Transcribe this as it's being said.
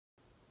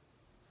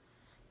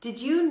Did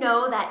you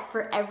know that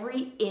for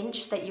every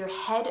inch that your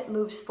head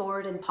moves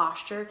forward in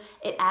posture,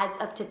 it adds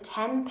up to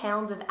 10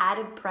 pounds of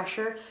added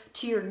pressure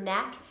to your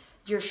neck,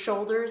 your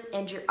shoulders,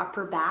 and your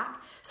upper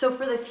back? So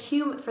for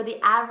the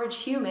average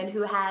human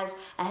who has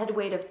a head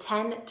weight of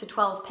 10 to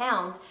 12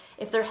 pounds,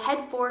 if their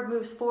head forward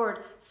moves forward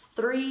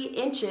 3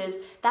 inches,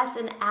 that's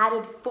an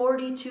added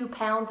 42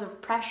 pounds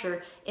of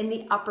pressure in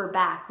the upper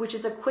back, which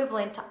is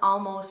equivalent to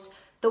almost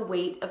the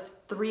weight of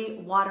 3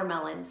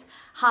 watermelons.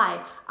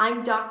 Hi,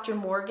 I'm Dr.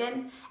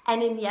 Morgan,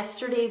 and in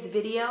yesterday's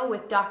video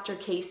with Dr.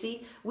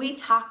 Casey, we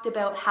talked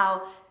about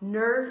how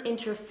nerve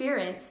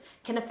interference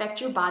can affect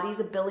your body's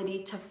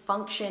ability to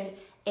function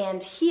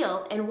and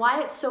heal, and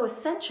why it's so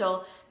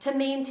essential to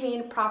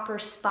maintain proper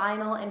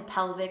spinal and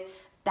pelvic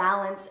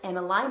balance and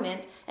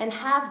alignment and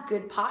have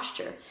good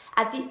posture.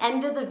 At the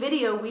end of the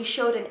video, we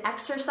showed an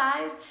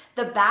exercise,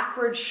 the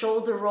backward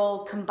shoulder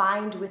roll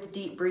combined with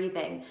deep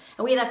breathing.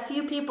 And we had a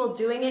few people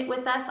doing it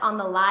with us on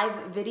the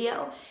live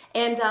video.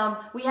 And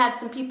we had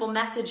some people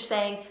message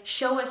saying,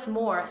 show us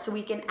more so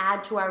we can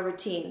add to our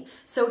routine.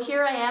 So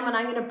here I am, and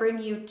I'm gonna bring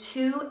you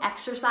 2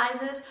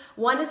 exercises.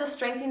 One is a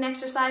strengthening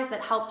exercise that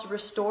helps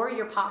restore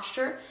your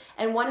posture,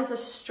 and one is a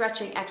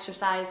stretching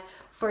exercise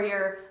for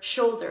your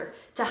shoulder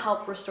to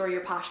help restore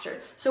your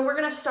posture. So we're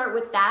gonna start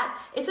with that.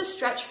 It's a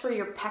stretch for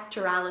your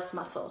pectoralis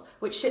muscle,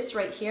 which sits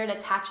right here and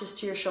attaches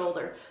to your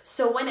shoulder.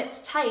 So when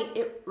it's tight,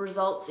 it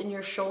results in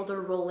your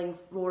shoulder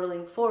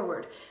rolling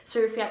forward. So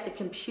if you're at the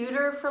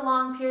computer for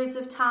long periods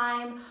of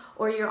time,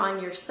 or you're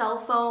on your cell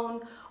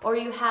phone, or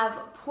you have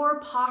poor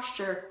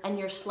posture and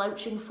you're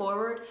slouching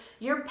forward,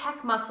 your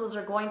pec muscles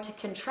are going to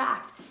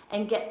contract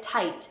and get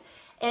tight.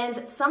 And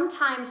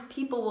sometimes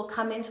people will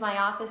come into my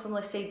office and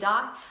they'll say,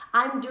 Doc,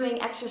 I'm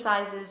doing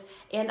exercises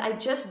and I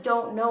just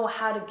don't know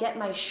how to get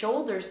my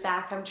shoulders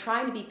back. I'm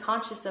trying to be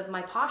conscious of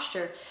my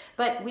posture.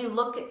 But we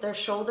look at their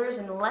shoulders,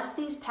 and unless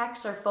these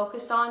pecs are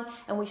focused on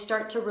and we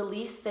start to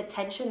release the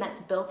tension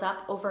that's built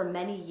up over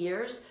many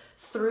years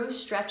through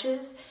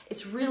stretches,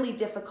 it's really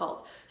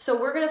difficult. So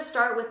we're gonna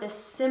start with this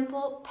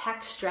simple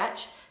pec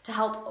stretch to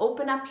help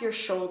open up your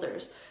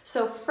shoulders.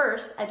 So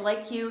first, I'd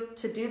like you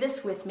to do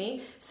this with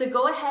me. So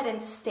go ahead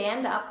and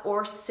stand up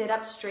or sit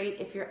up straight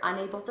if you're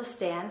unable to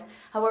stand.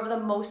 However, the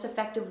most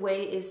effective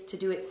way is to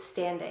do it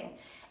standing.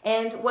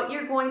 And what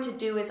you're going to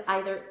do is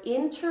either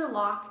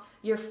interlock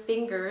your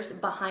fingers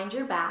behind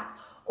your back,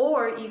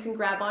 or you can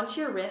grab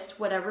onto your wrist,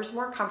 whatever's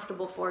more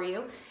comfortable for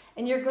you,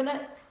 and you're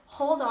gonna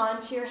hold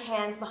on to your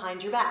hands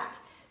behind your back.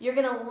 You're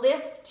gonna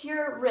lift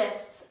your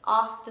wrists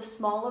off the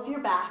small of your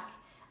back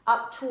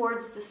up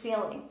towards the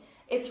ceiling.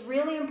 It's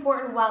really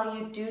important while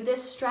you do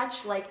this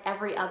stretch, like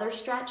every other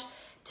stretch,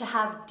 to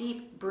have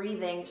deep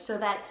breathing so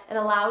that it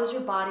allows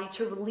your body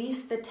to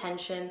release the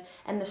tension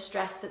and the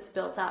stress that's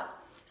built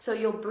up. So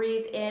you'll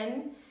breathe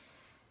in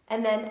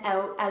and then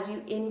out as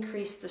you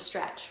increase the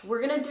stretch.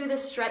 We're gonna do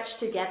this stretch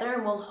together,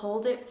 and we'll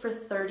hold it for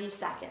 30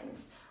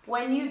 seconds.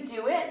 When you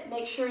do it,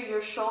 make sure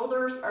your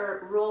shoulders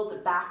are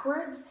rolled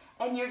backwards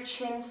and your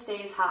chin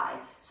stays high,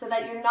 so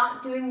that you're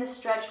not doing the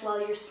stretch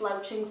while you're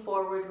slouching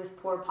forward with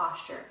poor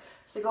posture.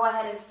 So go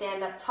ahead and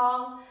stand up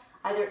tall,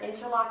 either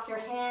interlock your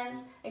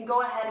hands, and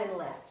go ahead and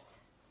lift.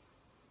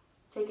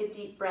 Take a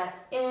deep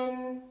breath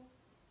in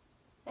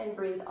and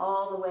breathe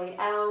all the way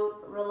out,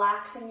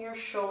 relaxing your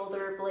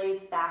shoulder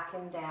blades back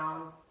and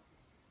down.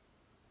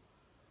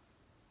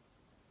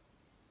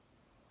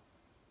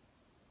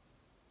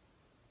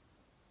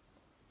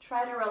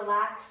 Try to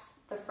relax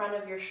the front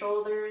of your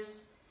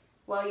shoulders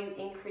while you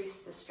increase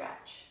the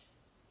stretch.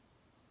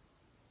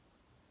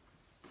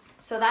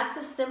 So that's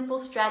a simple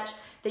stretch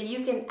that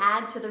you can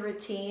add to the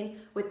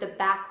routine with the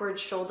backward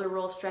shoulder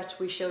roll stretch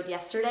we showed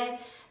yesterday.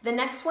 The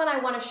next one I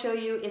want to show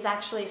you is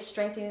actually a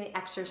strengthening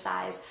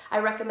exercise. I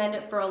recommend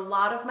it for a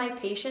lot of my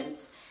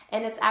patients,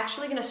 and it's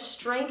actually going to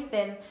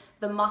strengthen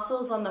the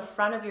muscles on the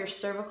front of your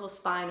cervical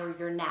spine or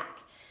your neck.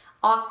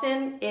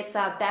 Often it's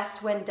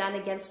best when done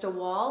against a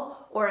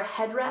wall or a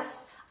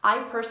headrest. I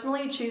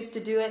personally choose to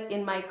do it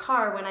in my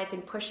car when I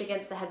can push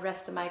against the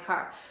headrest of my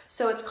car.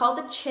 So it's called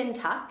a chin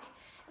tuck.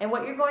 And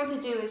what you're going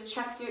to do is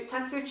tuck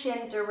your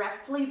chin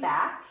directly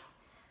back.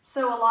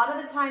 So a lot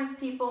of the times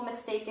people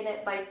mistaken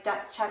it by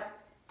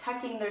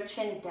tucking their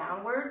chin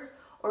downwards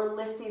or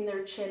lifting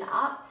their chin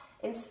up.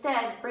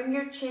 Instead, bring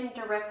your chin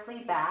directly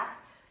back.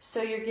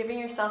 So you're giving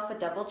yourself a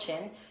double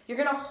chin. You're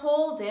gonna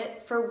hold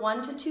it for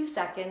 1 to 2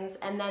 seconds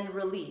and then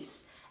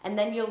release. And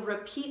then you'll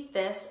repeat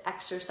this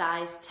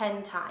exercise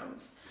 10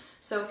 times.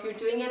 So if you're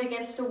doing it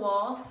against a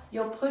wall,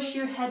 you'll push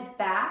your head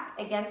back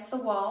against the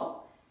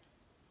wall,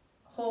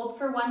 hold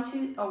for 1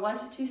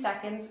 to 2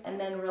 seconds, and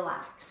then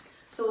relax.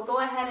 So we'll go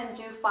ahead and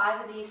do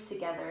 5 of these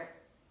together.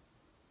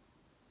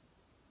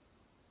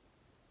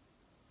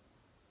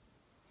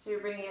 So you're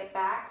bringing it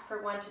back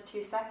for 1 to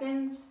 2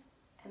 seconds,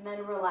 and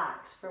then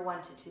relax for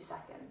 1 to 2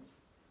 seconds.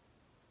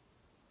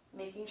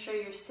 Making sure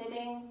you're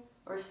sitting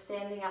or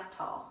standing up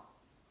tall.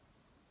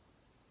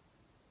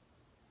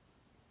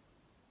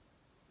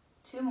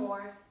 2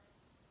 more.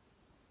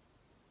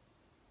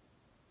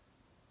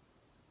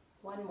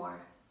 1 more.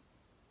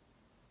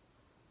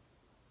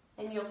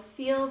 and you'll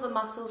feel the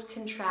muscles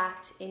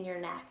contract in your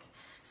neck.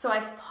 So I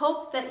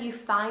hope that you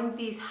find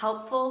these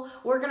helpful.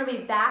 We're going to be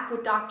back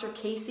with Dr.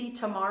 Casey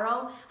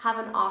tomorrow. Have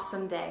an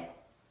awesome day.